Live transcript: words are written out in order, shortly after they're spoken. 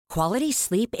Quality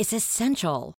sleep is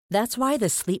essential. That's why the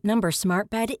Sleep Number Smart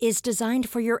Bed is designed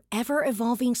for your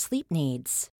ever-evolving sleep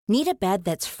needs. Need a bed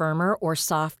that's firmer or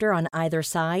softer on either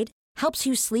side? Helps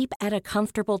you sleep at a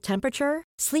comfortable temperature?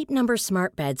 Sleep Number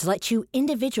Smart Beds let you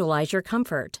individualize your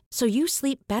comfort, so you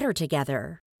sleep better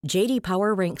together. J.D.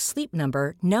 Power ranks Sleep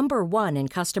Number number 1 in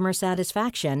customer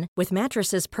satisfaction with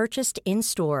mattresses purchased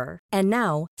in-store. And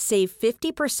now, save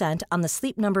 50% on the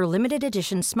Sleep Number Limited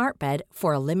Edition Smart Bed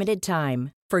for a limited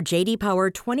time. For J.D. Power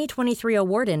 2023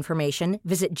 award information,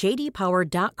 visit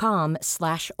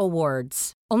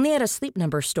jdpower.com/awards. Only at a Sleep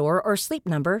Number store or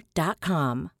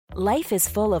sleepnumber.com. Life is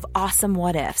full of awesome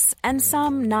what-ifs, and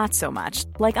some not so much,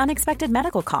 like unexpected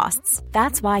medical costs.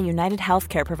 That's why United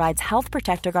Healthcare provides Health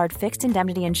Protector Guard fixed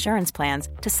indemnity insurance plans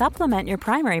to supplement your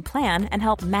primary plan and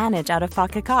help manage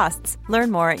out-of-pocket costs.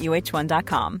 Learn more at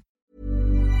uh1.com.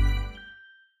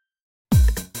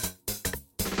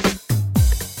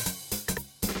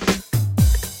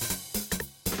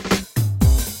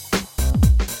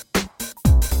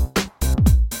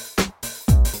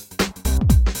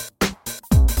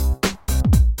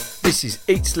 This is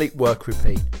Eat, Sleep, Work,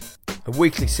 Repeat, a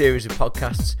weekly series of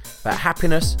podcasts about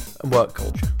happiness and work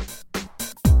culture.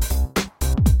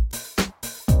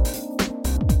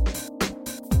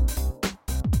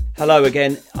 Hello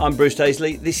again, I'm Bruce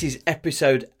Daisley. This is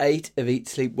episode 8 of Eat,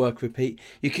 Sleep, Work, Repeat.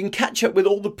 You can catch up with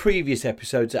all the previous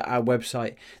episodes at our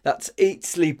website. That's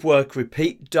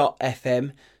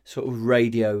eatsleepworkrepeat.fm, sort of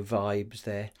radio vibes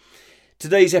there.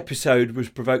 Today's episode was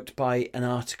provoked by an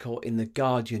article in The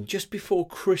Guardian just before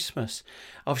Christmas.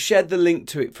 I've shared the link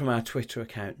to it from our Twitter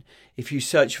account. If you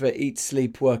search for Eat,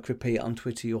 Sleep, Work, Repeat on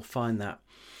Twitter, you'll find that.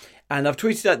 And I've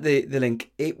tweeted out the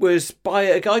link. It was by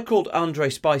a guy called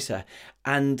Andre Spicer,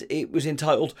 and it was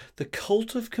entitled, "The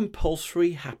Cult of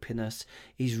Compulsory Happiness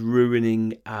is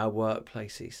Ruining Our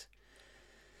Workplaces."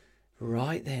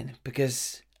 Right then,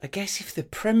 because I guess if the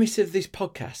premise of this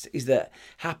podcast is that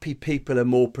happy people are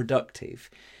more productive,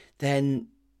 then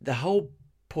the whole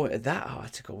point of that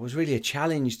article was really a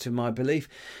challenge to my belief.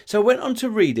 So I went on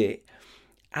to read it,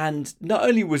 and not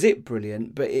only was it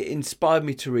brilliant, but it inspired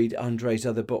me to read Andre's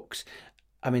other books.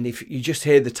 I mean, if you just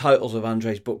hear the titles of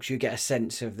Andre's books, you get a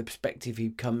sense of the perspective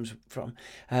he comes from.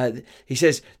 He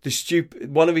says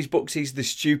one of his books is The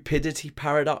Stupidity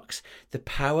Paradox, The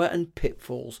Power and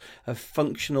Pitfalls of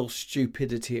Functional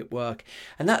Stupidity at Work.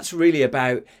 And that's really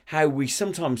about how we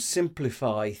sometimes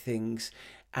simplify things,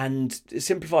 and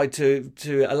simplify to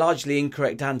a largely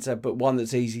incorrect answer, but one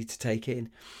that's easy to take in.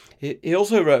 He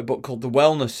also wrote a book called The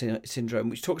Wellness Syndrome,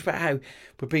 which talks about how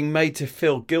we're being made to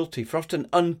feel guilty for often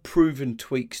unproven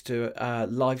tweaks to our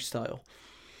lifestyle.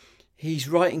 His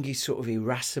writing is sort of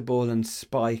irascible and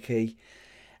spiky,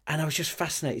 and I was just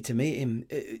fascinated to meet him.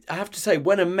 I have to say,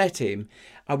 when I met him,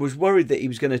 I was worried that he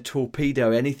was going to torpedo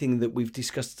anything that we've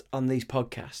discussed on these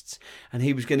podcasts, and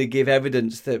he was going to give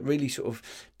evidence that really sort of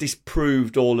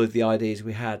disproved all of the ideas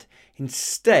we had.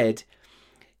 Instead,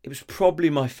 it was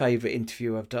probably my favourite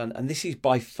interview I've done, and this is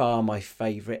by far my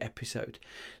favourite episode.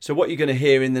 So what you're going to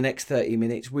hear in the next 30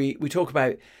 minutes, we talk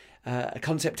about a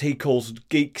concept he calls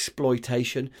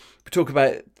geeksploitation. We talk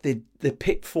about the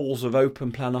pitfalls of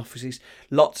open plan offices,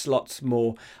 lots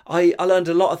more. I learned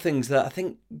a lot of things that I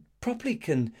think probably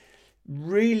can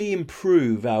really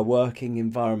improve our working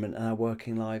environment and our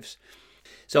working lives.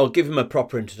 So I'll give him a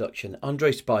proper introduction.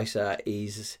 Andre Spicer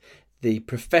is the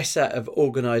Professor of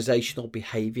Organisational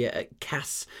Behaviour at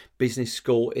Cass Business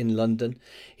School in London.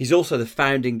 He's also the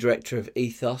founding director of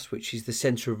Ethos, which is the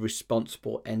Centre of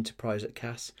Responsible Enterprise at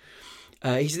Cass.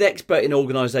 He's an expert in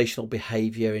organisational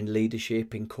behaviour, in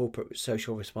leadership, in corporate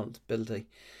social responsibility.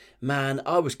 Man,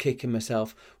 I was kicking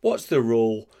myself. What's the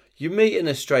rule? You meet an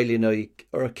Australian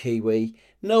or a Kiwi,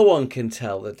 no one can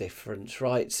tell the difference,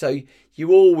 right? So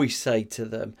you always say to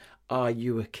them, "Are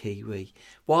you a Kiwi?"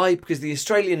 Why? Because the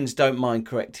Australians don't mind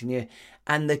correcting you,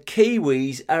 and the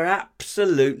Kiwis are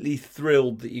absolutely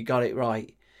thrilled that you got it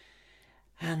right.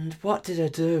 And what did I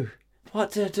do?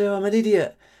 I'm an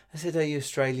idiot. I said, "Are you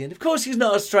Australian?" Of course he's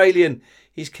not Australian.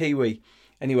 He's Kiwi.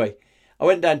 Anyway, I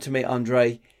went down to meet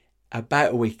Andre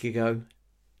about a week ago.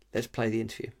 Let's play the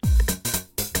interview.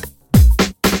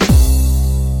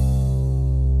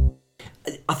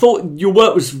 I thought your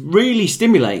work was really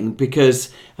stimulating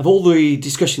because of all the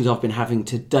discussions I've been having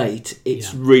to date.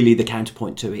 It's really the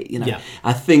counterpoint to it.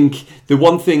 I think the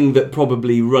one thing that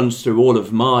probably runs through all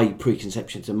of my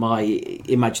preconceptions and my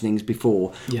imaginings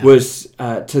before was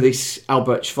to this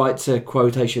Albert Schweitzer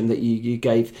quotation that you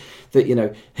gave,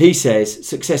 that he says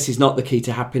success is not the key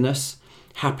to happiness.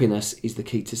 Happiness is the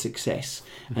key to success.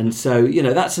 Mm-hmm. And so,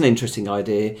 that's an interesting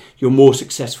idea. You're more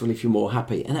successful if you're more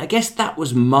happy. And I guess that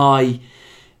was my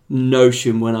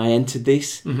notion when I entered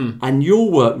this. And your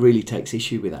work really takes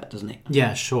issue with that, doesn't it?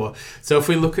 Yeah, sure. So if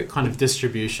we look at kind of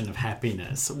distribution of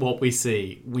happiness, what we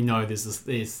see, we know there's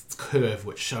this curve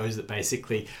which shows that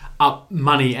basically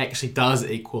money actually does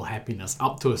equal happiness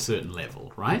up to a certain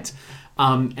level, right?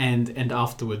 And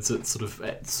afterwards it sort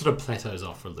of plateaus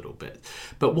off a little bit.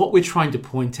 But what we're trying to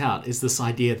point out is this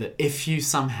idea that if you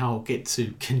somehow get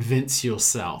to convince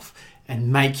yourself and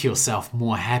make yourself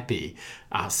more happy,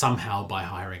 somehow by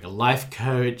hiring a life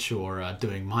coach or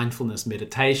doing mindfulness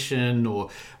meditation or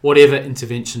whatever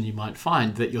intervention you might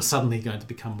find, that you're suddenly going to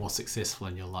become more successful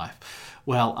in your life.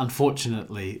 Well,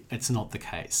 unfortunately, it's not the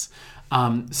case.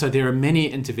 So there are many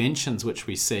interventions which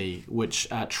we see which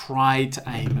try to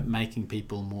aim at making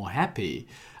people more happy.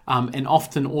 And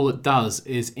often all it does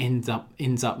is ends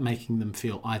up making them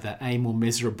feel either more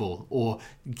miserable or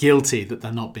guilty that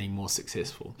they're not being more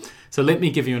successful. So let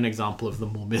me give you an example of the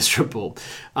more miserable.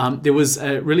 There was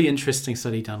a really interesting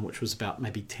study done which was about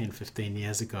maybe 10, 15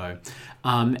 years ago.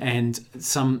 And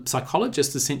some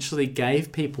psychologists essentially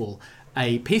gave people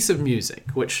a piece of music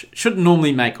which should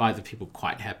normally make either people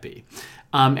quite happy.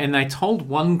 And they told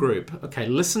one group, okay,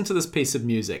 listen to this piece of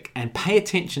music and pay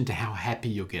attention to how happy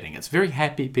you're getting. It's a very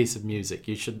happy piece of music.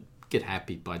 You should get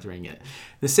happy by doing it.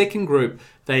 The second group,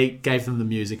 they gave them the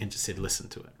music and just said, listen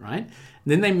to it, right? And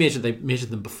then they measured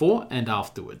them before and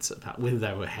afterwards about whether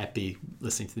they were happy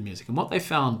listening to the music. And what they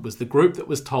found was the group that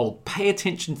was told, pay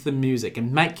attention to the music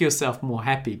and make yourself more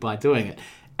happy by doing it,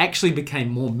 actually became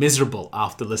more miserable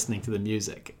after listening to the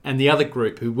music. And the other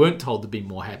group who weren't told to be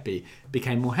more happy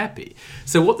became more happy.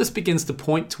 So what this begins to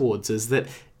point towards is that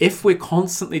if we're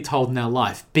constantly told in our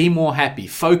life, be more happy,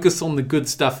 focus on the good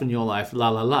stuff in your life, la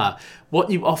la la,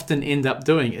 what you often end up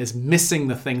doing is missing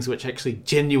the things which actually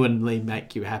genuinely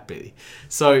make you happy.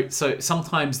 So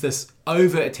sometimes this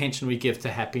over attention we give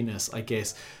to happiness, I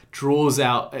guess, draws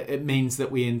out, it means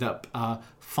that we end up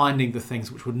finding the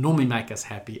things which would normally make us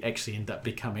happy actually end up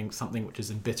becoming something which is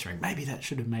embittering. Maybe that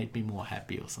should have made me more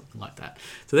happy or something like that.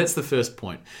 So that's the first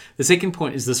point. The second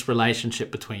point is this relationship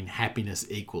between happiness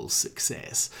equals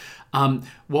success.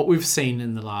 What we've seen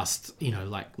in the last,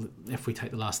 like if we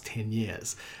take the last 10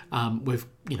 years, we've,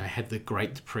 had the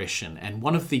Great Depression. And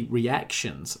one of the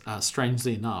reactions,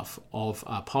 strangely enough, of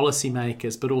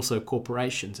policymakers, but also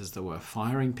corporations as they were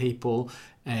firing people,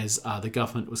 as the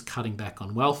government was cutting back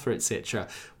on welfare, etc.,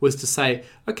 was to say,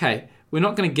 okay, we're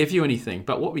not going to give you anything,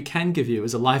 but what we can give you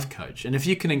is a life coach. And if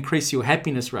you can increase your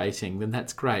happiness rating, then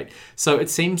that's great. So it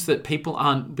seems that people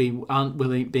aren't being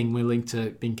willing to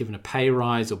be given a pay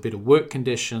rise or better work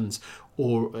conditions,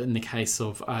 or in the case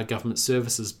of government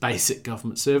services, basic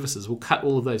government services, we'll cut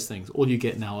all of those things. All you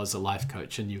get now is a life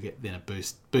coach, and you get then a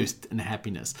boost in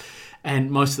happiness.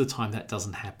 And most of the time that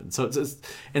doesn't happen. So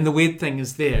and the weird thing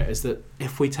is that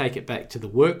if we take it back to the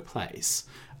workplace,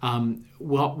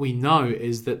 what we know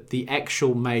is that the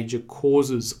actual major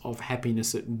causes of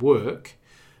happiness at work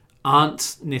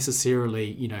aren't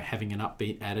necessarily, having an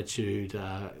upbeat attitude,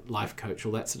 life coach,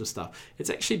 all that sort of stuff.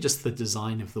 It's actually just the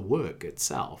design of the work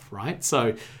itself, right?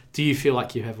 So do you feel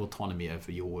like you have autonomy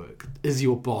over your work? Is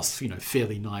your boss,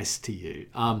 fairly nice to you?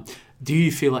 Do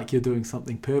you feel like you're doing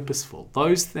something purposeful?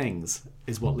 Those things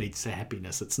is what leads to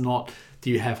happiness. It's not,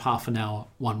 do you have half an hour,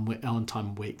 one time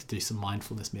a week to do some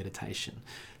mindfulness meditation?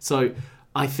 So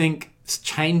I think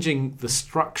changing the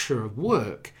structure of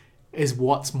work is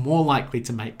what's more likely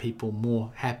to make people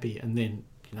more happy, and then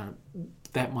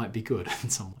that might be good in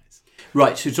some ways.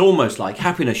 Right, so it's almost like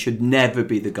happiness should never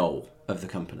be the goal of the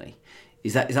company.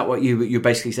 Is that what you're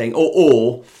basically saying?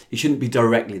 Or it shouldn't be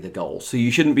directly the goal. So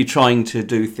you shouldn't be trying to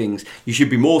do things. You should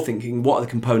be more thinking, what are the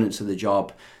components of the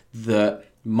job that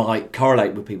might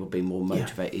correlate with people being more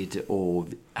motivated or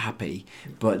happy,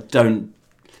 but don't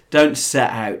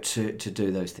set out to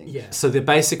do those things. Yeah. So the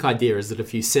basic idea is that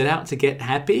if you set out to get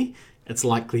happy, it's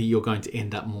likely you're going to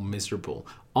end up more miserable.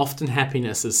 Often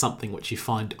happiness is something which you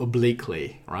find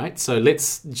obliquely, right? So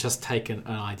let's just take an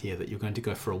idea that you're going to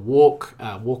go for a walk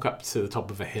up to the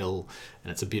top of a hill,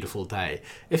 and it's a beautiful day.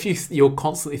 If you're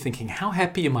constantly thinking, how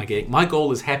happy am I getting? My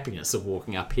goal is happiness of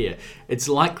walking up here. It's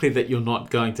likely that you're not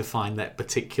going to find that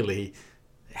particularly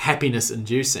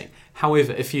happiness-inducing.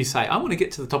 However, if you say, I want to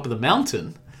get to the top of the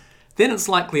mountain, then it's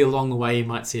likely along the way you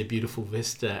might see a beautiful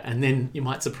vista, and then you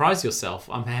might surprise yourself,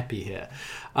 I'm happy here.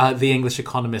 The English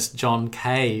economist John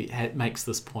Kay makes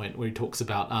this point where he talks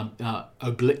about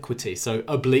obliquity, so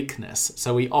obliqueness.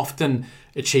 So we often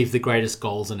achieve the greatest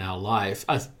goals in our life,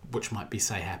 which might be,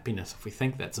 say, happiness, if we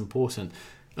think that's important,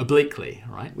 obliquely,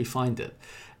 right? We find it.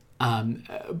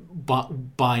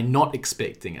 But by not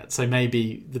expecting it. So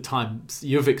maybe the times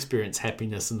you've experienced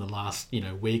happiness in the last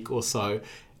week or so,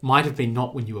 might have been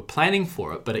not when you were planning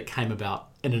for it, but it came about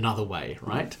in another way,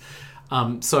 right?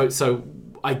 So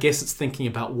I guess it's thinking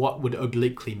about what would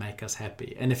obliquely make us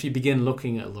happy. And if you begin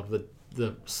looking at a lot of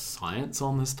the science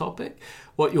on this topic,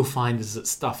 what you'll find is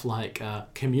it's stuff like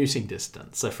commuting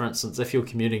distance. So for instance, if your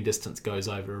commuting distance goes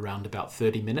over around about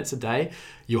 30 minutes a day,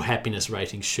 your happiness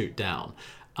ratings shoot down.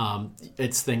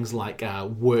 It's things like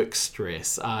work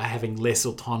stress, having less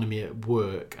autonomy at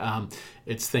work.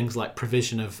 It's things like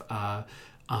provision of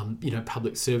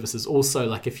public services. Also,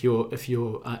 like if you're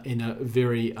in a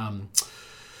very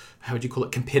how would you call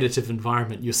it, competitive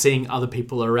environment, you're seeing other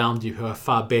people around you who are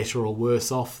far better or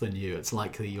worse off than you, it's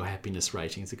likely your happiness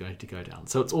ratings are going to go down.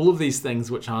 So it's all of these things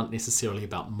which aren't necessarily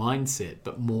about mindset,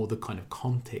 but more the kind of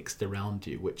context around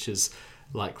you, which is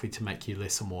likely to make you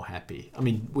less or more happy. I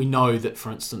mean, we know that,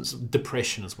 for instance,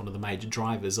 depression is one of the major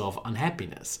drivers of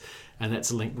unhappiness, and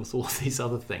that's linked with all of these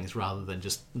other things rather than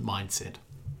just mindset.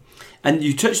 And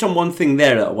you touched on one thing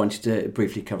there that I wanted to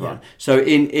briefly cover on. So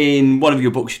in one of your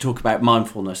books, you talk about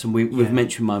mindfulness, and we've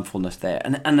mentioned mindfulness there.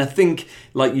 And I think,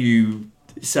 like you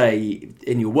say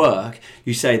in your work,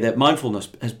 you say that mindfulness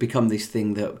has become this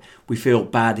thing that we feel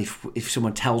bad if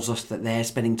someone tells us that they're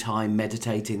spending time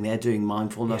meditating, they're doing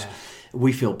mindfulness. Yeah.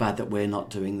 We feel bad that we're not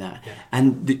doing that. Yeah.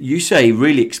 And you say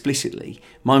really explicitly,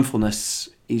 mindfulness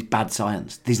is bad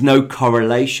science. There's no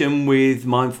correlation with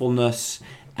mindfulness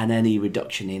and any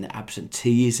reduction in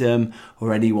absenteeism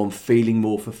or anyone feeling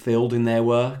more fulfilled in their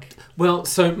work? Well,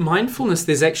 so mindfulness,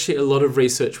 there's actually a lot of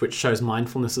research which shows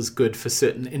mindfulness is good for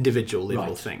certain individual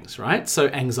level things, right? So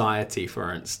anxiety,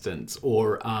 for instance,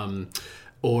 or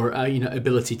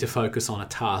ability to focus on a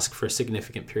task for a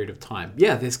significant period of time.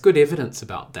 Yeah, there's good evidence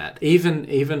about that.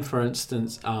 Even for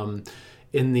instance,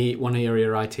 in the one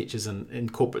area I teach is in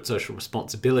corporate social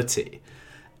responsibility.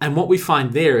 And what we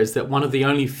find there is that one of the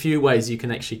only few ways you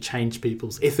can actually change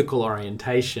people's ethical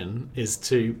orientation is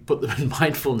to put them in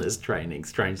mindfulness training,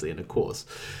 strangely, in a course.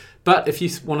 But if you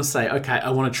want to say, okay,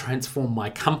 I want to transform my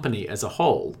company as a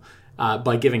whole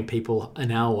by giving people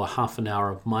an hour or half an hour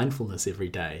of mindfulness every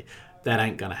day, that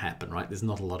ain't going to happen, right? There's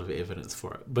not a lot of evidence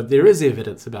for it. But there is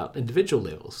evidence about individual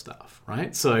level stuff,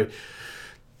 right? So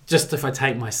just if I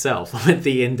take myself, I'm at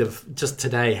the end of just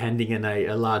today handing in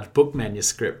a large book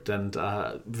manuscript, and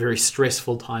very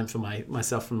stressful time for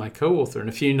myself and my co-author. And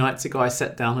a few nights ago, I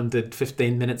sat down and did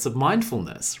 15 minutes of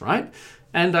mindfulness, right?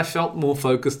 And I felt more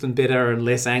focused and better and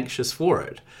less anxious for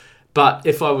it. But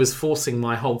if I was forcing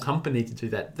my whole company to do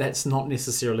that, that's not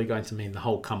necessarily going to mean the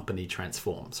whole company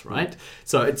transforms, right?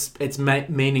 So it's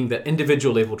meaning that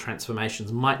individual level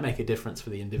transformations might make a difference for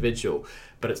the individual,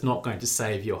 but it's not going to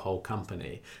save your whole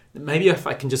company. Maybe if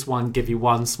I can just give you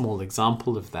one small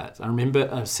example of that. I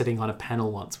remember sitting on a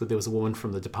panel once where there was a woman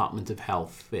from the Department of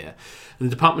Health there.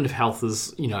 And the Department of Health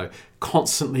is,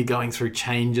 constantly going through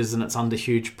changes, and it's under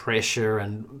huge pressure,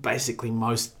 and basically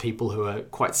most people who are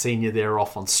quite senior there are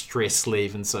off on stress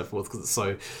leave and so forth.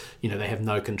 So, they have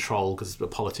no control because a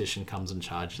politician comes in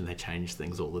charge and they change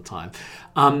things all the time.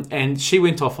 And she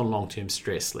went off on long-term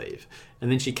stress leave.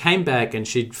 And then she came back and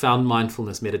she'd found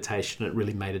mindfulness meditation. It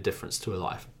really made a difference to her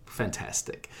life.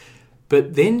 Fantastic.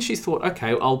 But then she thought,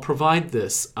 okay, I'll provide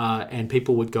this and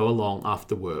people would go along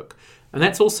after work. And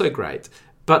that's also great.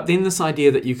 But then this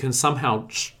idea that you can somehow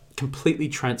completely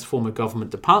transform a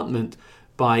government department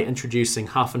by introducing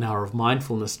half an hour of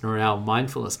mindfulness and an hour of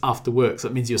mindfulness after work. So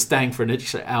it means you're staying for an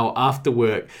extra hour after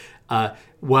work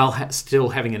while still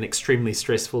having an extremely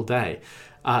stressful day.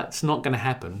 It's not going to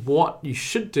happen. What you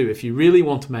should do if you really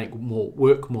want to make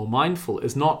work more mindful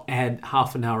is not add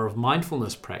half an hour of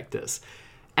mindfulness practice.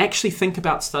 Actually think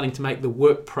about starting to make the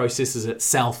work processes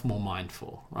itself more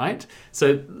mindful, right?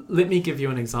 So let me give you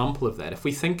an example of that. If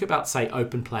we think about, say,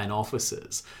 open plan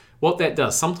offices, what that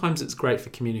does, sometimes it's great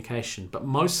for communication, but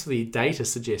mostly data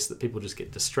suggests that people just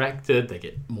get distracted, they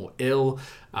get more ill,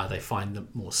 they find them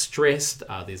more stressed,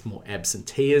 there's more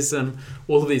absenteeism,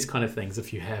 all of these kind of things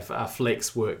if you have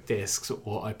flex work desks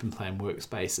or open plan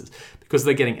workspaces, because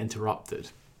they're getting interrupted.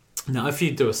 Now, if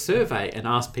you do a survey and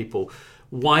ask people,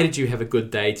 why did you have a good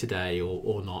day today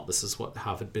or not? This is what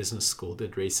Harvard Business School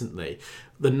did recently.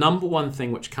 The number one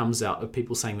thing which comes out of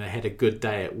people saying they had a good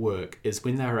day at work is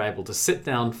when they were able to sit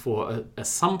down for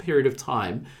some period of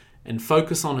time and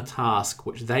focus on a task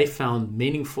which they found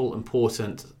meaningful,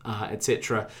 important,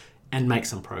 etc., and make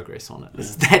some progress on it.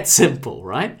 It's that simple,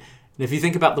 right? And if you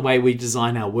think about the way we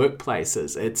design our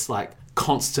workplaces, it's like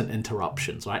constant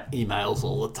interruptions, right? Emails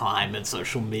all the time and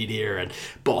social media and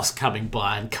boss coming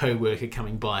by and co-worker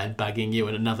coming by and bugging you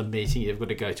and another meeting you've got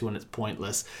to go to and it's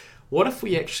pointless. What if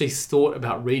we actually thought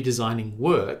about redesigning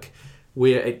work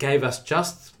where it gave us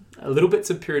just a little bits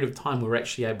of period of time where we're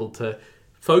actually able to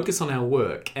focus on our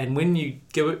work. And when you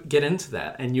get into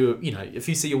that, and if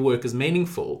you see your work as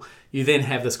meaningful, you then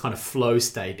have this kind of flow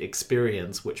state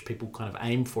experience, which people kind of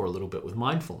aim for a little bit with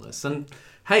mindfulness. And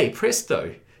hey,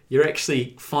 presto, you're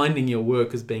actually finding your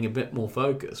work as being a bit more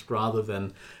focused rather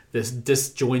than this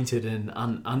disjointed and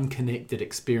unconnected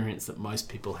experience that most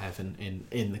people have in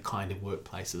the kind of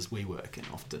workplaces we work in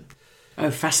often.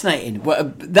 Oh, fascinating.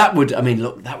 Well, that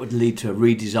would lead to a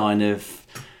redesign of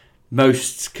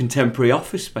most contemporary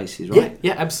office spaces, right?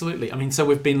 Yeah, absolutely. I mean, so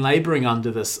we've been labouring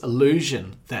under this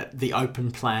illusion that the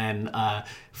open plan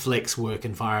flex work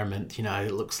environment,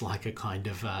 it looks like a kind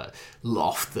of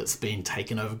loft that's been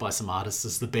taken over by some artists,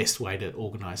 is the best way to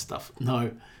organise stuff.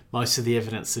 No, most of the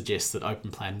evidence suggests that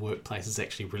open plan workplace is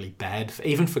actually really bad,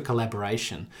 even for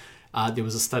collaboration. There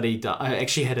was a study, I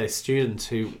actually had a student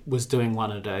who was doing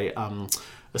one at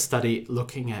a study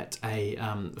looking at a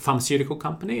pharmaceutical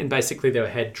company, and basically they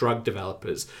had drug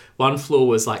developers. One floor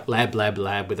was like lab,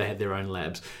 where they had their own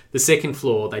labs. The second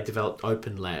floor, they developed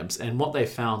open labs, and what they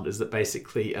found is that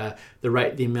basically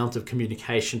the amount of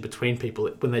communication between people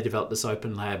when they developed this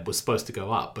open lab was supposed to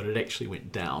go up, but it actually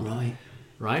went down.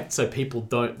 Right? So people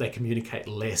they communicate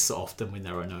less often when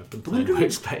they're in open plan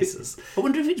workspaces. I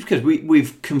wonder if it's because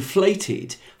we've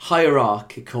conflated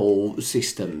hierarchical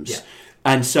systems. Yeah.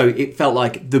 And so it felt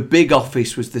like the big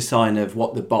office was the sign of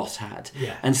what the boss had.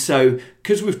 Yeah. And so,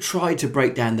 because we've tried to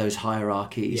break down those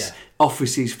hierarchies,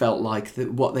 offices felt like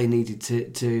what they needed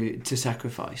to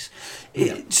sacrifice.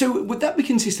 So would that be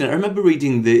consistent? I remember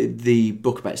reading the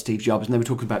book about Steve Jobs, and they were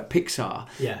talking about Pixar,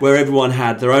 where everyone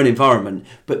had their own environment,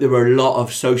 but there were a lot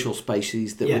of social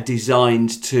spaces that were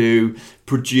designed to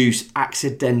produce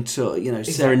accidental,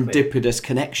 serendipitous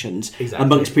connections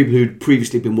amongst people who'd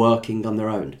previously been working on their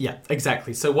own. Yeah,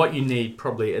 exactly. So what you need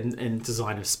probably in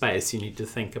design of space, you need to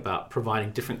think about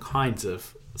providing different kinds of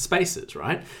spaces,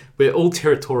 right? We're all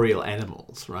territorial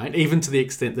animals, right? Even to the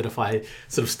extent that if I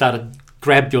sort of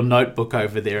grabbed your notebook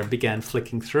over there and began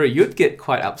flicking through, you'd get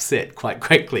quite upset quite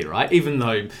quickly, right? Even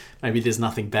though maybe there's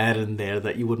nothing bad in there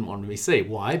that you wouldn't want to see.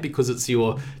 Why? Because it's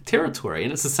your territory.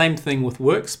 And it's the same thing with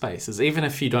workspaces. Even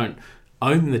if you don't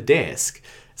own the desk,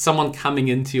 someone coming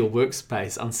into your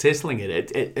workspace, unsettling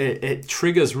it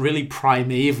triggers really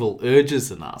primeval urges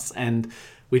in us. And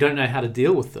we don't know how to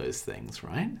deal with those things,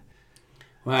 right?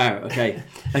 Wow, okay.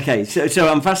 So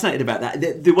I'm fascinated about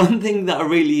that. The one thing that I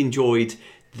really enjoyed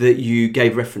that you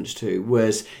gave reference to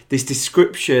was this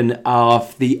description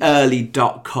of the early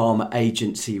 .com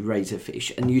agency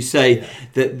Razorfish, and you say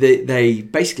that they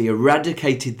basically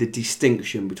eradicated the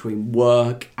distinction between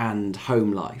work and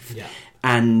home life. Yeah.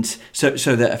 And so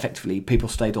that effectively people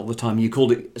stayed all the time. You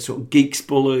called it sort of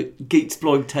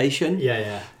geeksploitation.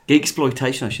 Yeah.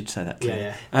 Geeksploitation, I should say that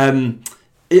clearly. Yeah.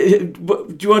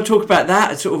 Do you want to talk about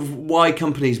that? Sort of why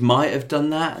companies might have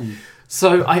done that?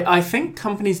 So I think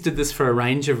companies did this for a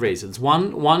range of reasons.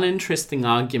 One interesting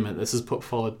argument, this is put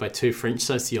forward by two French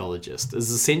sociologists,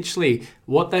 is essentially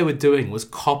what they were doing was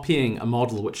copying a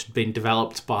model which had been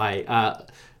developed by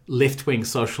left-wing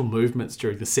social movements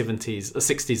during the 60s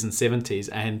and 70s,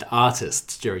 and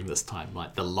artists during this time,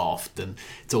 like the loft, and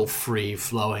it's all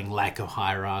free-flowing, lack of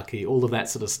hierarchy, all of that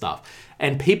sort of stuff.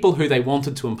 And people who they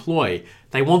wanted to employ,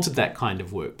 they wanted that kind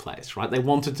of workplace, right? They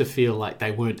wanted to feel like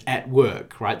they weren't at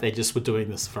work, right? They just were doing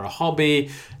this for a hobby,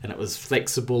 and it was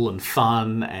flexible and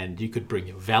fun, and you could bring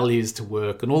your values to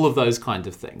work, and all of those kinds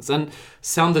of things, and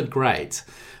sounded great.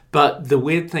 But the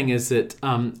weird thing is that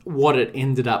what it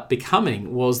ended up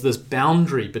becoming was this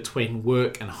boundary between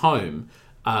work and home,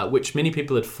 which many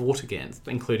people had fought against,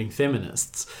 including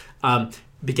feminists,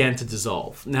 began to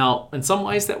dissolve. Now, in some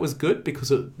ways that was good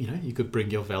because you could bring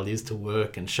your values to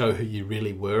work and show who you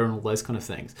really were and all those kind of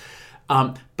things.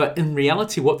 But in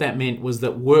reality, what that meant was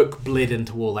that work bled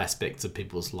into all aspects of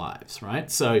people's lives,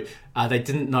 right? So they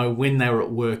didn't know when they were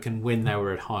at work and when they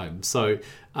were at home. So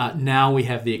now we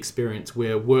have the experience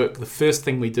where work, the first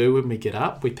thing we do when we get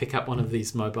up, we pick up one of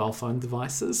these mobile phone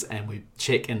devices and we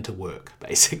check into work.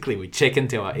 Basically, we check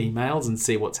into our emails and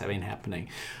see what's been happening.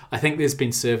 I think there's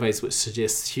been surveys which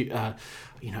suggest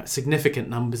significant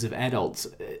numbers of adults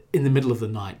in the middle of the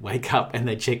night wake up and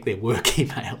they check their work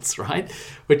emails, right?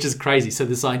 Which is crazy. So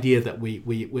this idea that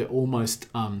we're almost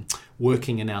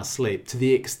working in our sleep, to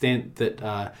the extent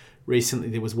that recently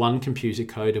there was one computer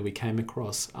coder we came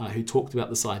across who talked about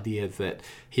this idea that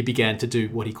he began to do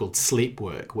what he called sleep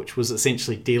work, which was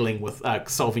essentially dealing with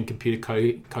solving computer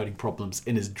coding problems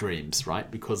in his dreams, right?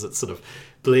 Because it sort of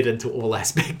bled into all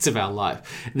aspects of our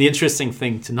life. And the interesting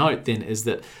thing to note then is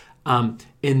that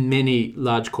in many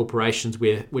large corporations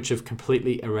which have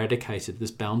completely eradicated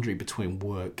this boundary between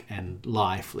work and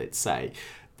life, let's say,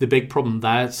 the big problem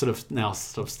they're sort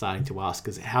of starting to ask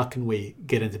is, how can we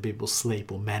get into people's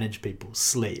sleep or manage people's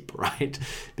sleep, right?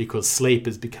 Because sleep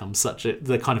has become such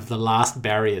the last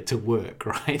barrier to work,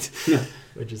 right? Yeah.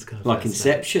 Which is kind of like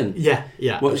Inception. Yeah.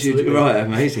 Right,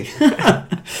 amazing.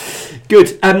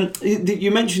 Good.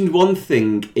 You mentioned one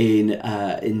thing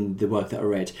in the work that I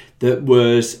read, that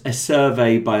was a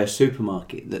survey by a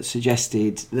supermarket that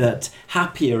suggested that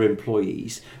happier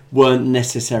employees weren't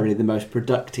necessarily the most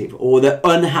productive, or that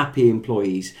unhappy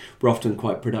employees were often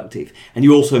quite productive. And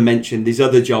you also mentioned these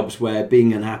other jobs where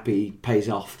being unhappy pays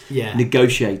off. Yeah.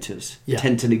 Negotiators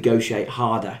tend to negotiate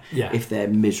harder if they're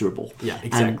miserable. Yeah,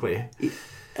 exactly.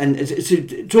 And so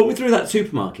talk me through that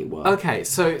supermarket work. Okay,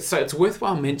 so it's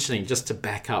worthwhile mentioning, just to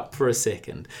back up for a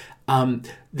second,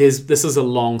 this is a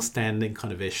long-standing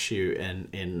kind of issue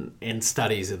in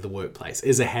studies of the workplace.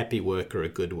 Is a happy worker a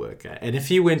good worker? And if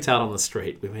you went out on the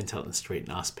street, and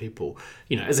asked people,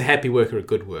 is a happy worker a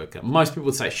good worker? Most people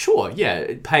would say, sure, yeah,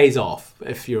 it pays off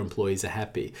if your employees are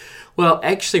happy. Well,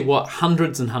 actually, what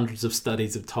hundreds and hundreds of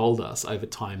studies have told us over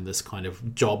time, this kind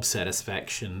of job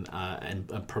satisfaction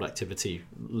and productivity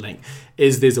link,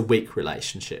 is there's a weak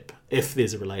relationship, if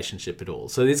there's a relationship at all.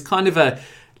 So there's kind of a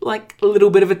little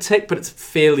bit of a tick, but it's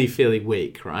fairly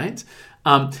weak, right?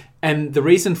 And the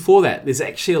reason for that, there's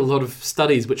actually a lot of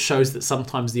studies which shows that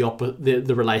sometimes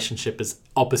the relationship is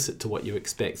opposite to what you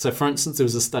expect. So, for instance, there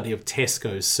was a study of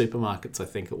Tesco's supermarkets, I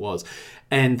think it was,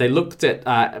 and they looked at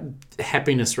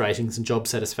happiness ratings and job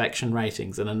satisfaction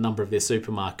ratings in a number of their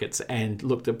supermarkets and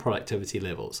looked at productivity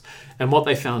levels. And what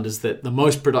they found is that the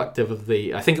most productive of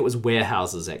I think it was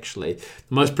warehouses actually,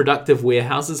 the most productive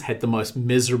warehouses had the most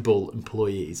miserable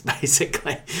employees,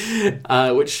 basically,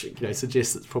 which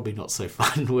suggests it's probably not so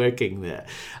fun working there.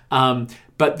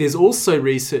 But there's also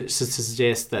research to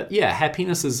suggest that,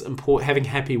 happiness is important. Having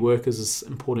happy workers is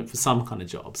important for some kind of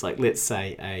jobs. Like, let's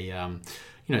say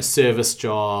a service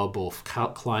job or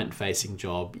client-facing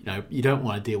job. You don't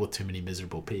want to deal with too many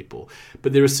miserable people.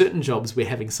 But there are certain jobs where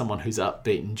having someone who's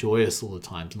upbeat and joyous all the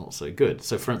time is not so good.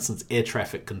 So, for instance, air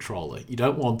traffic controller. You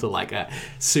don't want a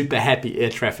super happy air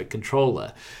traffic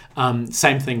controller.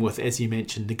 Same thing with, as you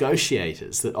mentioned,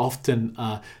 negotiators. That often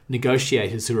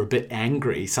negotiators who are a bit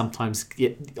angry sometimes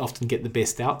often get the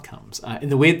best outcomes. And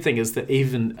the weird thing is that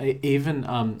even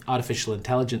artificial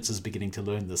intelligence is beginning to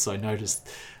learn this. So I noticed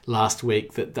last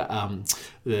week that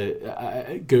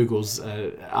Google's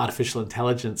artificial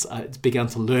intelligence it's begun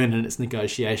to learn in its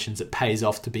negotiations. It pays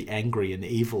off to be angry and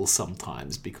evil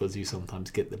sometimes, because you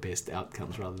sometimes get the best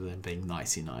outcomes rather than being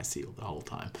nicey the whole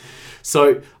time.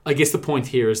 So I guess the point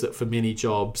here is that for many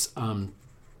jobs,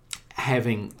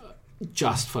 having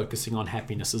just focusing on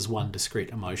happiness as one discrete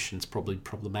emotion is probably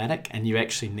problematic, and you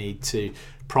actually need to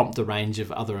prompt a range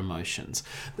of other emotions.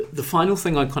 The final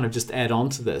thing I kind of just add on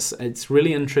to this, it's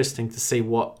really interesting to see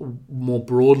what more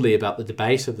broadly about the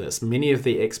debate of this. Many of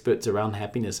the experts around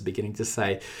happiness are beginning to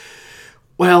say,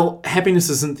 well, happiness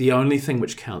isn't the only thing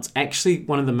which counts. Actually,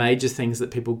 one of the major things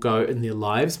that people go in their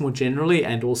lives more generally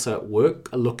and also at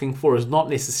work are looking for is not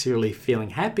necessarily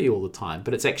feeling happy all the time,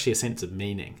 but it's actually a sense of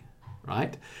meaning,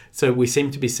 right? So we seem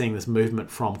to be seeing this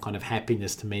movement from kind of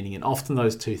happiness to meaning, and often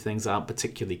those two things aren't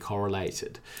particularly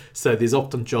correlated. So there's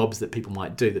often jobs that people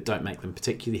might do that don't make them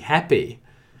particularly happy,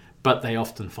 but they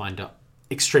often find it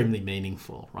extremely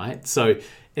meaningful, right? So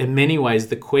in many ways,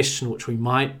 the question which we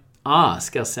might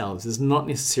ask ourselves is not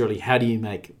necessarily how do you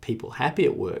make people happy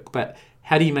at work, but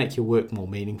how do you make your work more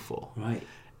meaningful? Right.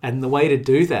 And the way to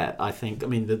do that, I think,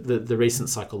 the recent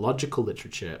psychological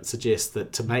literature suggests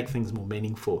that to make things more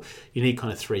meaningful, you need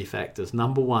kind of three factors.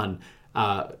 Number one,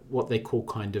 what they call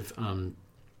kind of,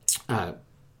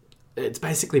 it's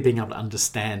basically being able to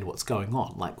understand what's going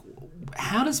on. Like,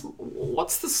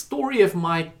 what's the story of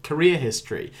my career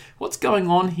history? What's going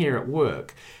on here at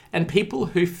work? And people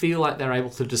who feel like they're able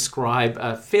to describe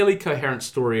a fairly coherent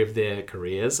story of their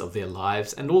careers, of their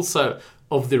lives, and also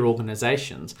of their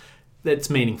organizations,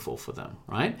 that's meaningful for them,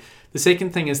 right? The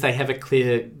second thing is they have a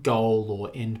clear goal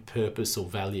or end purpose or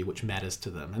value which matters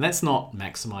to them. And that's not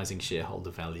maximizing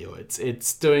shareholder value.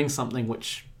 It's doing something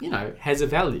which, has a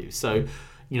value. So,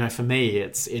 for me,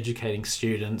 it's educating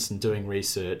students and doing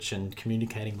research and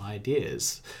communicating my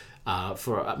ideas.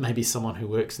 For maybe someone who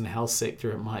works in the health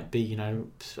sector, it might be,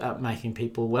 making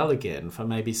people well again. For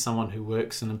maybe someone who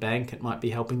works in a bank, it might be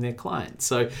helping their clients.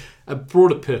 So a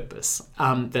broader purpose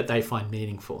that they find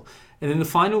meaningful. And then the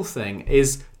final thing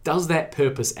is, does that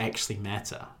purpose actually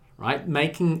matter, right?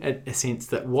 Making a sense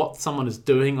that what someone is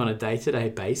doing on a day-to-day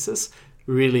basis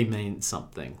really means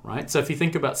something, right? So if you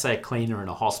think about, say, a cleaner in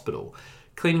a hospital,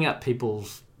 cleaning up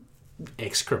people's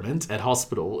excrement at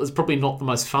hospital is probably not the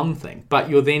most fun thing, but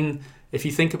you're then if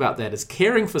you think about that as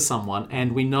caring for someone,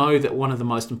 and we know that one of the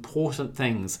most important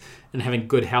things in having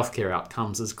good healthcare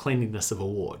outcomes is cleanliness of a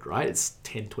ward, right? It's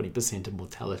 10-20% of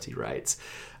mortality rates.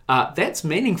 That's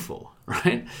meaningful,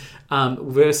 right?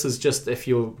 Versus just if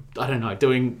you're,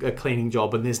 doing a cleaning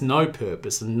job and there's no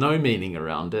purpose and no meaning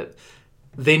around it,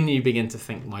 then you begin to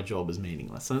think my job is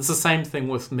meaningless. And it's the same thing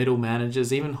with middle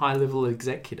managers, even high-level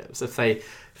executives. If they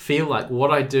feel like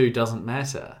what I do doesn't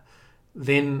matter,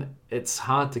 then it's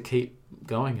hard to keep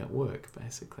going at work,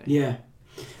 basically. Yeah.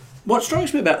 What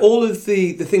strikes me about all of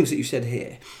the things that you said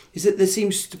here is that there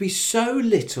seems to be so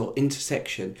little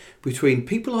intersection between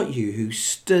people like you who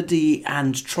study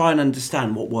and try and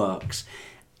understand what works,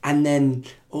 and then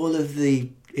all of the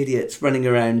idiots running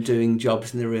around doing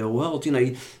jobs in the real world.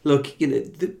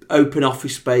 The open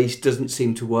office space doesn't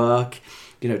seem to work.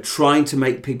 Trying to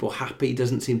make people happy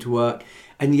doesn't seem to work.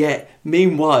 And yet,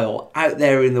 meanwhile, out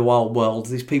there in the wild world,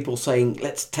 there's people saying,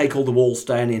 let's take all the walls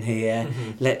down in here.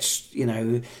 Mm-hmm. Let's,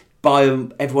 buy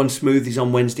everyone smoothies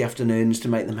on Wednesday afternoons to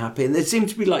make them happy. And there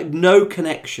seems to be no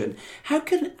connection. How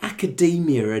can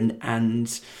academia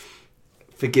and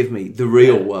forgive me, the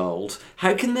real world,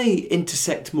 how can they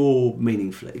intersect more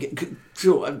meaningfully?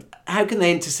 How can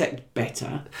they intersect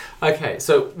better? Okay,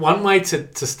 so one way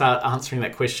to start answering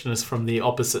that question is from the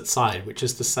opposite side, which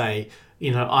is to say,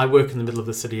 I work in the middle of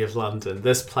the city of London.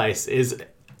 This place is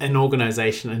an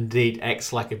organisation, indeed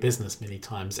acts like a business many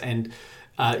times, and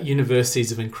universities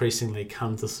have increasingly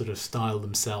come to sort of style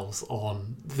themselves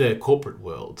on the corporate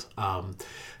world.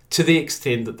 To the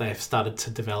extent that they've started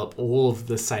to develop all of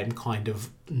the same kind of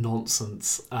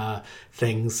nonsense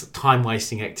things,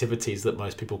 time-wasting activities that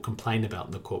most people complain about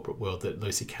in the corporate world, that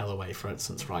Lucy Callaway, for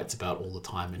instance, writes about all the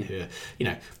time in her,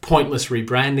 pointless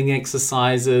rebranding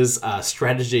exercises,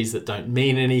 strategies that don't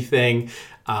mean anything,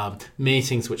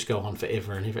 meetings which go on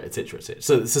forever and ever, etc., etc.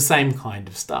 So it's the same kind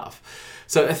of stuff.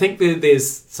 So I think there's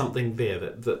something there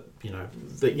that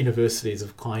universities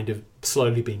have kind of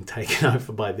slowly been taken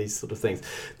over by these sort of things.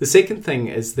 The second thing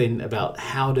is then about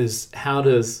how does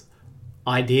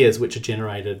ideas which are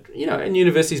generated, in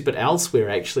universities but elsewhere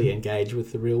actually engage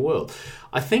with the real world.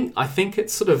 I think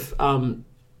it's sort of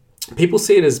people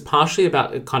see it as partially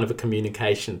about a kind of a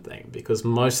communication thing, because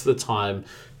most of the time,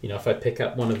 if I pick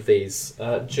up one of these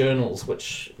journals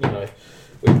which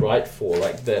we write for,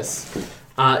 like this.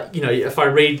 If I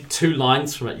read 2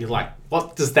 lines from it, you're like,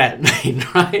 what does that mean,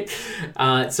 right?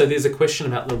 So there's a question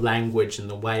about the language and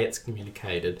the way it's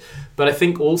communicated. But I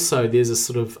think also there's a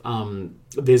sort of,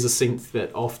 there's a sense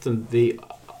that often the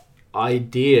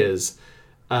ideas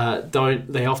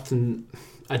they often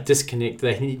are disconnected.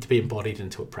 They need to be embodied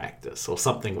into a practice or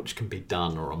something which can be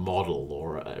done, or a model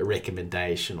or a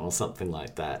recommendation or something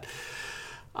like that.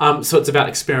 So it's about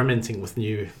experimenting with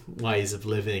new ways of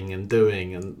living and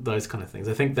doing and those kind of things.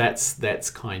 I think that's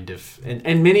kind of,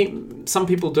 and some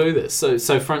people do this.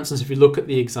 So for instance, if you look at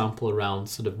the example around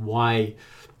sort of why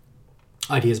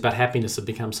ideas about happiness have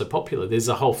become so popular, there's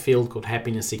a whole field called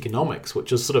happiness economics, which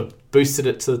has sort of boosted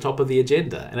it to the top of the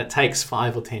agenda. And it takes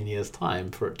 5 or 10 years'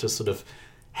 time for it to sort of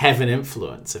have an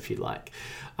influence, if you like.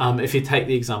 If you take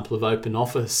the example of open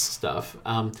office stuff,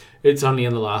 it's only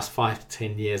in the last 5 to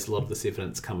 10 years a lot of this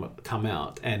evidence come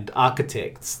out. And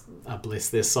architects, bless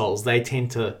their souls, they tend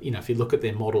to, if you look at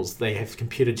their models, they have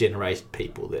computer-generated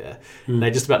people there. They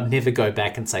just about never go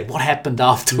back and say, what happened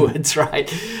afterwards, right?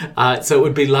 So it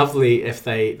would be lovely if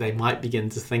they might begin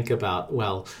to think about,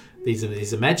 well, these are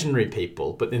these imaginary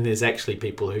people, but then there's actually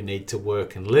people who need to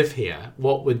work and live here.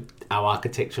 What would our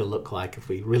architecture look like if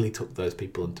we really took those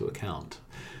people into account?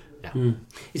 Yeah.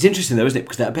 It's interesting though, isn't it?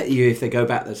 Because I bet you, if they go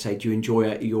back, they'll say, do you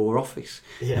enjoy your office?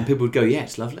 Yeah. And people would go, yeah,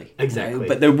 it's lovely. Exactly.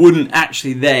 But they wouldn't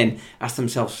actually then ask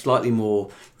themselves slightly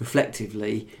more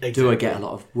reflectively, do I get a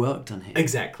lot of work done here?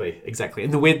 Exactly.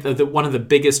 And one of the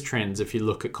biggest trends, if you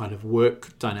look at kind of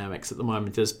work dynamics at the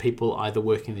moment, is people either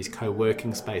working in these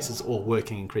co-working spaces or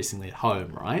working increasingly at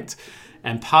home, right?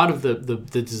 And part of the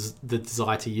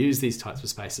desire to use these types of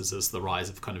spaces is the rise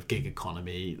of kind of gig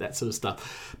economy, that sort of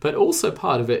stuff. But also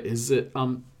part of it is that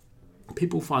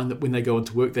people find that when they go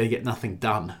into work, they get nothing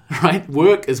done, right?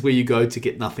 Work is where you go to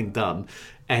get nothing done.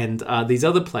 And these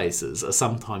other places are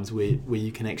sometimes where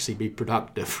you can actually be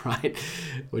productive, right?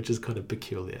 Which is kind of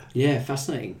peculiar. Yeah,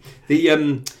 fascinating.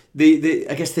 I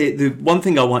guess the one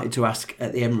thing I wanted to ask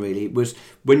at the end really was,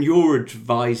 when you're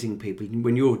advising people,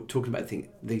 when you're talking about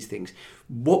these things,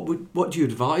 what do you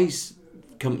advise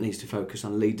companies to focus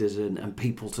on, leaders and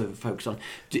people to focus on?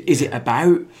 Is it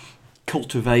about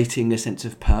cultivating a sense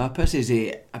of purpose? Is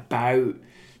it about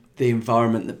the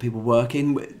environment that people work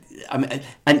in?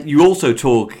 and you also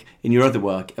talk in your other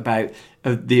work about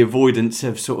the avoidance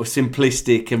of sort of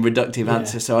simplistic and reductive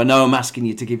answers. So I know I'm asking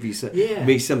you to give you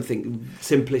me something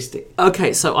simplistic.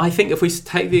 Okay, so I think if we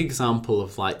take the example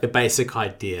of like the basic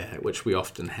idea, which we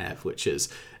often have, which is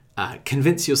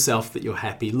convince yourself that you're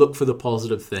happy, look for the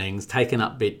positive things, take an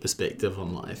upbeat perspective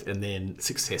on life, and then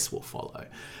success will follow.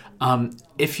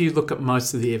 If you look at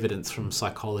most of the evidence from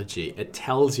psychology, it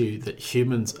tells you that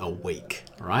humans are weak,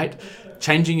 right?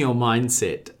 Changing your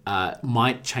mindset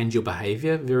might change your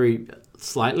behavior very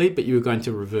slightly, but you're going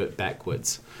to revert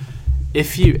backwards.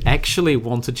 If you actually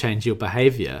want to change your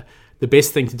behavior, the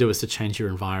best thing to do is to change your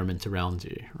environment around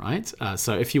you, right?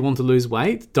 So if you want to lose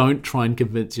weight, don't try and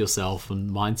convince yourself and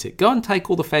mindset. Go and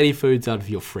take all the fatty foods out of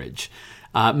your fridge.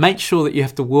 Make sure that you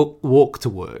have to walk to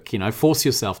work, force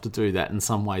yourself to do that in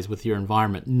some ways with your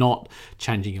environment, not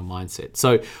changing your mindset.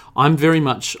 So I'm very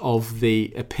much of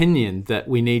the opinion that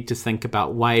we need to think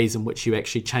about ways in which you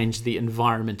actually change the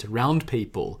environment around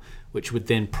people, which would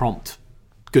then prompt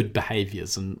good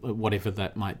behaviors and whatever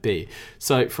that might be.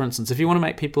 So for instance, if you want to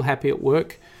make people happy at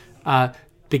work,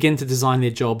 begin to design their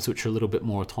jobs which are a little bit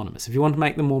more autonomous. If you want to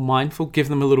make them more mindful, give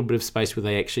them a little bit of space where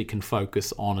they actually can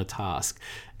focus on a task.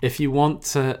 If you want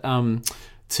to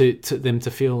them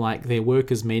to feel like their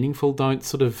work is meaningful, don't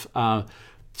sort of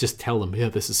just tell them,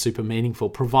 this is super meaningful.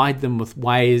 Provide them with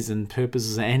ways and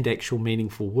purposes and actual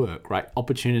meaningful work, right?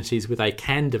 Opportunities where they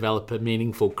can develop a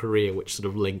meaningful career which sort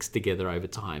of links together over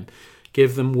time.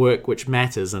 Give them work which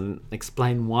matters and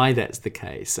explain why that's the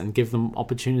case, and give them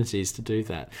opportunities to do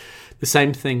that. The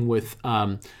same thing with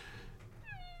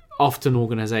often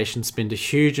organizations spend a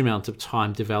huge amount of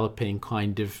time developing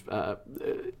kind of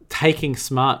taking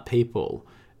smart people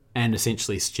and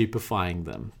essentially stupefying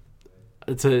them.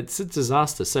 It's a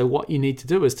disaster. So what you need to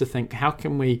do is to think, how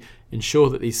can we ensure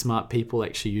that these smart people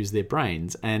actually use their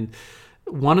brains? And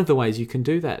one of the ways you can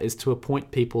do that is to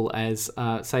appoint people as,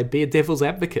 say, be a devil's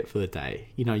advocate for the day.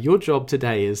 Your job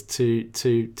today is to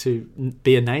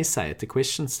be a naysayer, to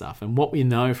question stuff. And what we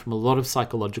know from a lot of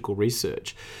psychological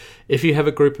research, if you have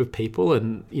a group of people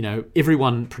and,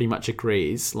 everyone pretty much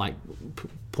agrees, like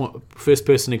first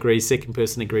person agrees, second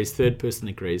person agrees, third person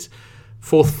agrees,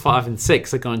 fourth, 5, and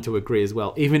 6 are going to agree as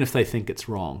well, even if they think it's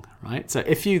wrong, right? So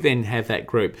if you then have that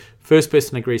group, first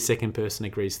person agrees, second person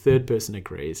agrees, third person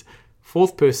agrees,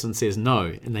 fourth person says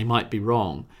no, and they might be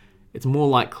wrong, it's more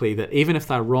likely that even if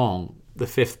they're wrong, the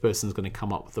fifth person is going to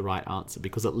come up with the right answer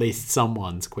because at least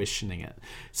someone's questioning it.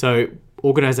 So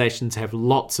organizations have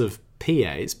lots of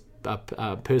PAs,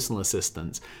 personal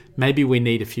assistants. Maybe we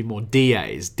need a few more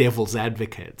DAs, devil's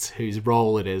advocates, whose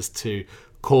role it is to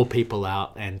call people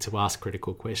out and to ask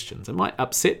critical questions. It might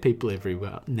upset people every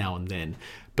now and then,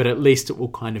 but at least it will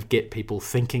kind of get people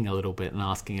thinking a little bit and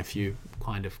asking a few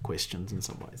kind of questions in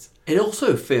some ways. It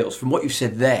also feels, from what you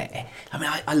said there,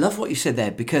 I love what you said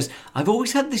there, because I've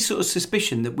always had this sort of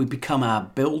suspicion that we become our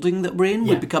building that we're in.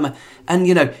 Yeah. We become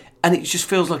and it just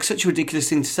feels like such a ridiculous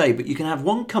thing to say, but you can have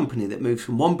one company that moves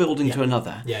from one building to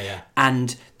another. Yeah.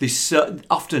 And this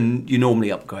often you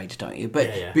normally upgrade, don't you?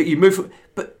 But Yeah. you move from,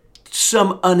 but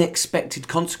some unexpected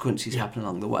consequences happen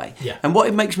along the way. Yeah. And what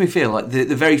it makes me feel like, the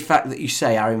very fact that you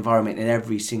say our environment in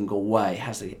every single way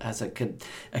has a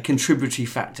contributory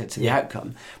factor to the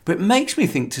outcome, but it makes me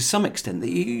think to some extent that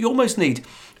you almost need,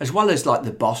 as well as like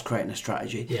the boss creating a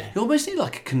strategy, you almost need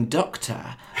like a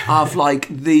conductor of like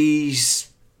these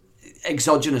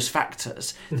exogenous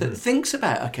factors that thinks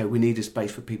about, okay, we need a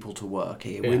space for people to work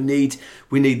here. We need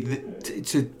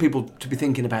people to be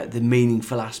thinking about the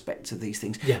meaningful aspects of these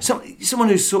things. Someone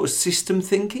who's sort of system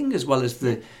thinking as well as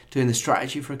doing the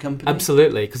strategy for a company.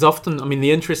 Absolutely, because often,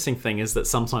 the interesting thing is that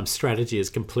sometimes strategy is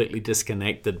completely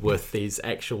disconnected with these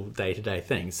actual day-to-day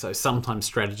things. So sometimes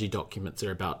strategy documents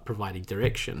are about providing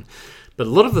direction, but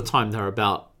a lot of the time they're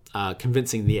about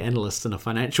convincing the analyst in a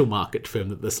financial market firm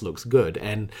that this looks good,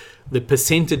 and the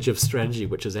percentage of strategy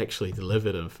which is actually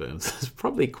delivered in firms is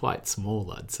probably quite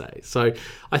small, I'd say. So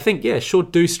I think, sure,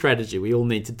 do strategy. We all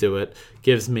need to do it.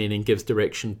 Gives meaning, gives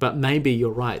direction. But maybe you're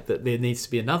right that there needs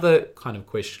to be another kind of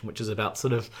question, which is about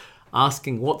sort of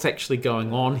asking what's actually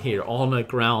going on here on a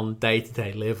ground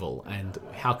day-to-day level, and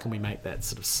how can we make that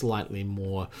sort of slightly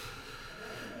more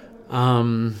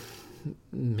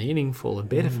meaningful and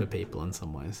better for people in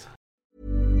some ways.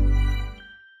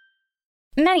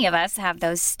 Many of us have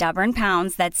those stubborn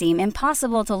pounds that seem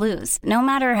impossible to lose, no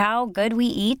matter how good we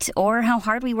eat or how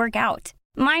hard we work out.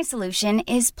 My solution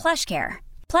is PlushCare.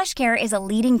 PlushCare is a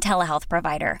leading telehealth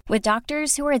provider with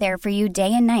doctors who are there for you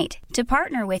day and night to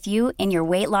partner with you in your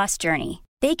weight loss journey.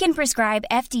 They can prescribe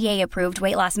FDA-approved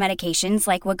weight loss medications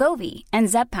like Wegovy and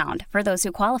Zepbound for those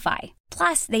who qualify.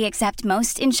 Plus, they accept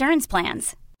most insurance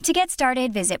plans. To get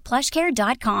started, visit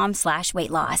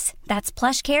plushcare.com/weightloss. That's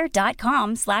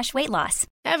plushcare.com/weightloss.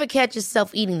 Ever catch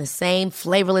yourself eating the same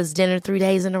flavorless dinner 3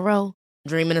 days in a row?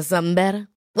 Dreaming of something better?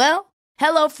 Well,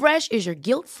 HelloFresh is your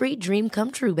guilt-free dream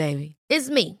come true, baby. It's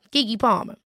me, Keke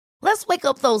Palmer. Let's wake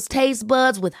up those taste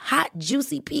buds with hot,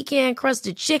 juicy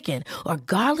pecan-crusted chicken or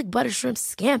garlic butter shrimp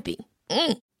scampi.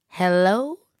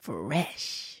 Hello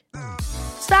Fresh.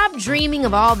 Stop dreaming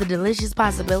of all the delicious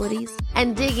possibilities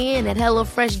and dig in at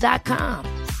HelloFresh.com.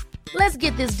 Let's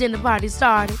get this dinner party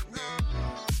started.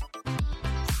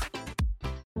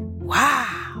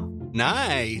 Wow.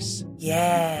 Nice.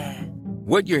 Yeah.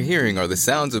 What you're hearing are the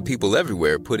sounds of people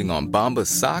everywhere putting on Bombas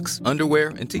socks,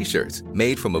 underwear, and T-shirts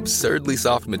made from absurdly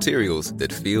soft materials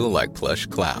that feel like plush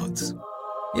clouds.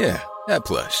 Yeah, that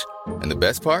plush. And the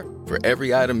best part? For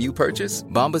every item you purchase,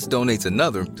 Bombas donates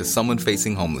another to someone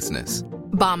facing homelessness.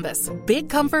 Bombas, big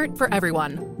comfort for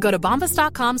everyone. Go to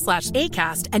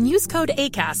bombas.com/ACAST and use code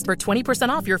ACAST for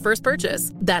 20% off your first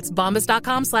purchase. That's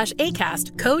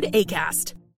bombas.com/ACAST, code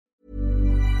ACAST.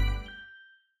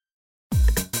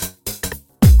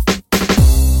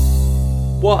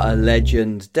 What a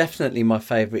legend. Definitely my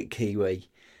favourite Kiwi.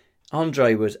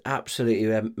 Andre was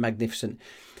absolutely magnificent.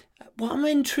 What I'm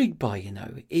intrigued by,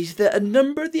 is that a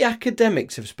number of the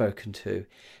academics I've spoken to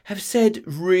have said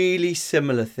really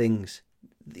similar things.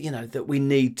 That we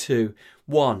need to,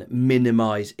 one,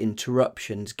 minimise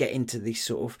interruptions, get into this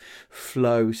sort of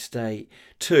flow state.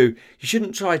 Two, you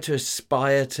shouldn't try to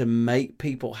aspire to make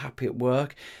people happy at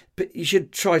work, but you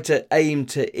should try to aim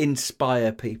to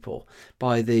inspire people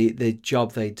by the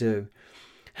job they do.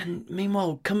 And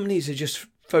meanwhile, companies are just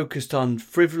focused on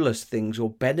frivolous things or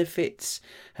benefits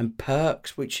and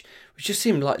perks, which just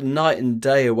seem like night and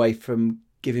day away from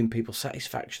giving people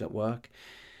satisfaction at work.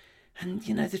 And,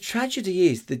 the tragedy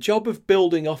is the job of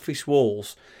building office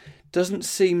walls doesn't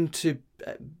seem to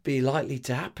be likely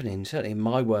to happen, certainly in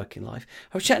my working life.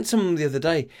 I was chatting to someone the other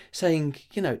day saying,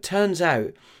 it turns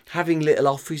out having little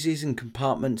offices and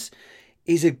compartments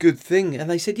is a good thing. And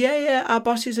they said, yeah, our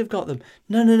bosses have got them.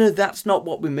 No, that's not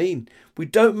what we mean. We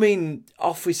don't mean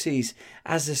offices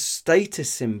as a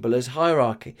status symbol, as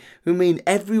hierarchy. We mean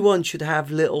everyone should have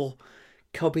little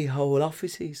cubbyhole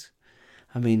offices.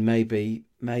 I mean, maybe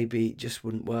it just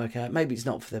wouldn't work out. Maybe it's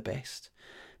not for the best.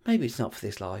 Maybe it's not for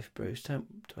this life, Bruce.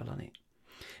 Don't dwell on it.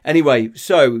 Anyway,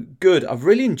 so good. I've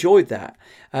really enjoyed that.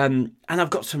 And I've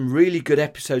got some really good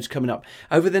episodes coming up.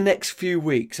 Over the next few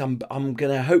weeks, I'm going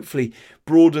to hopefully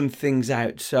broaden things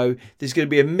out. So there's going to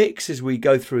be a mix as we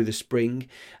go through the spring.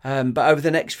 But over the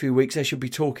next few weeks, I should be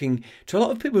talking to a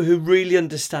lot of people who really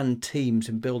understand teams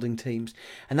and building teams.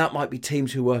 And that might be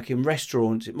teams who work in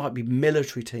restaurants. It might be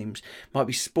military teams. It might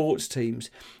be sports teams.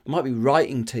 It might be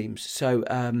writing teams. So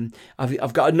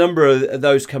I've got a number of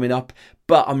those coming up.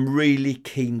 But I'm really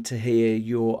keen to hear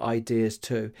your ideas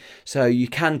too. So you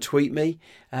can tweet me,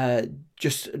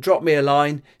 just drop me a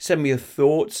line, send me your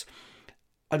thoughts.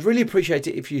 I'd really appreciate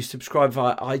it if you subscribe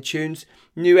via iTunes.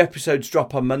 New episodes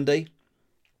drop on Monday.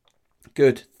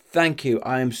 Good. Thank you.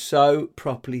 I am so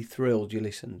properly thrilled you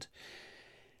listened.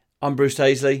 I'm Bruce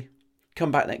Daisley.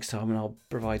 Come back next time and I'll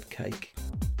provide cake.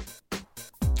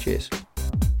 Cheers.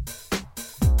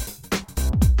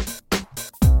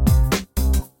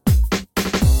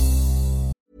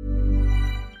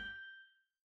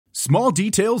 Small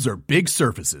details are big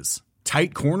surfaces.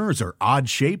 Tight corners are odd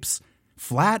shapes.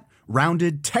 Flat,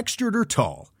 rounded, textured, or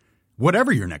tall.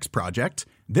 Whatever your next project,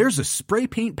 there's a spray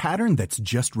paint pattern that's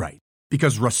just right.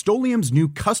 Because Rust-Oleum's new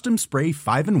Custom Spray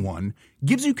 5-in-1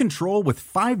 gives you control with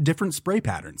 5 different spray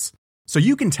patterns. So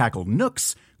you can tackle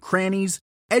nooks, crannies,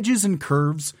 edges, and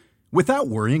curves without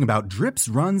worrying about drips,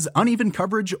 runs, uneven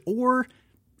coverage, or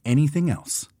anything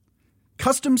else.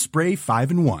 Custom Spray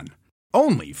 5-in-1.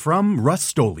 Only from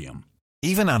Rust-Oleum.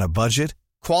 Even on a budget,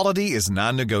 quality is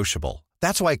non-negotiable.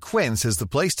 That's why Quince is the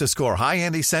place to score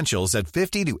high-end essentials at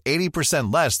 50 to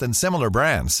 80% less than similar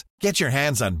brands. Get your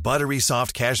hands on buttery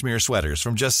soft cashmere sweaters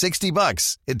from just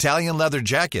 $60, Italian leather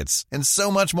jackets, and so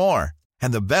much more.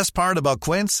 And the best part about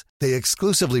Quince, they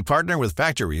exclusively partner with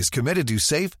factories committed to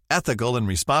safe, ethical, and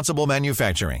responsible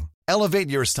manufacturing. Elevate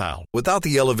your style without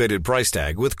the elevated price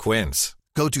tag with Quince.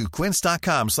 Go to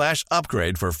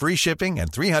quince.com/upgrade for free shipping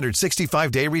and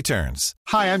 365-day returns.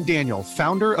 Hi, I'm Daniel,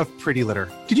 founder of Pretty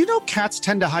Litter. Did you know cats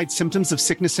tend to hide symptoms of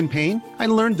sickness and pain? I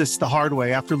learned this the hard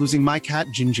way after losing my cat,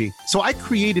 Gingy. So I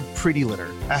created Pretty Litter,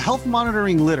 a health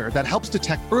monitoring litter that helps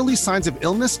detect early signs of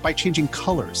illness by changing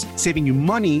colors, saving you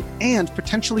money and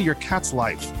potentially your cat's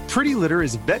life. Pretty Litter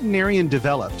is veterinarian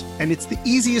developed, and it's the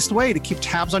easiest way to keep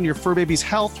tabs on your fur baby's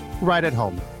health right at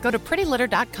home. Go to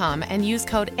prettylitter.com and use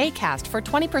code ACAST for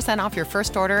 20% off your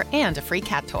first order and a free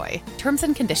cat toy. Terms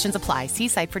and conditions apply. See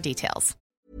site for details.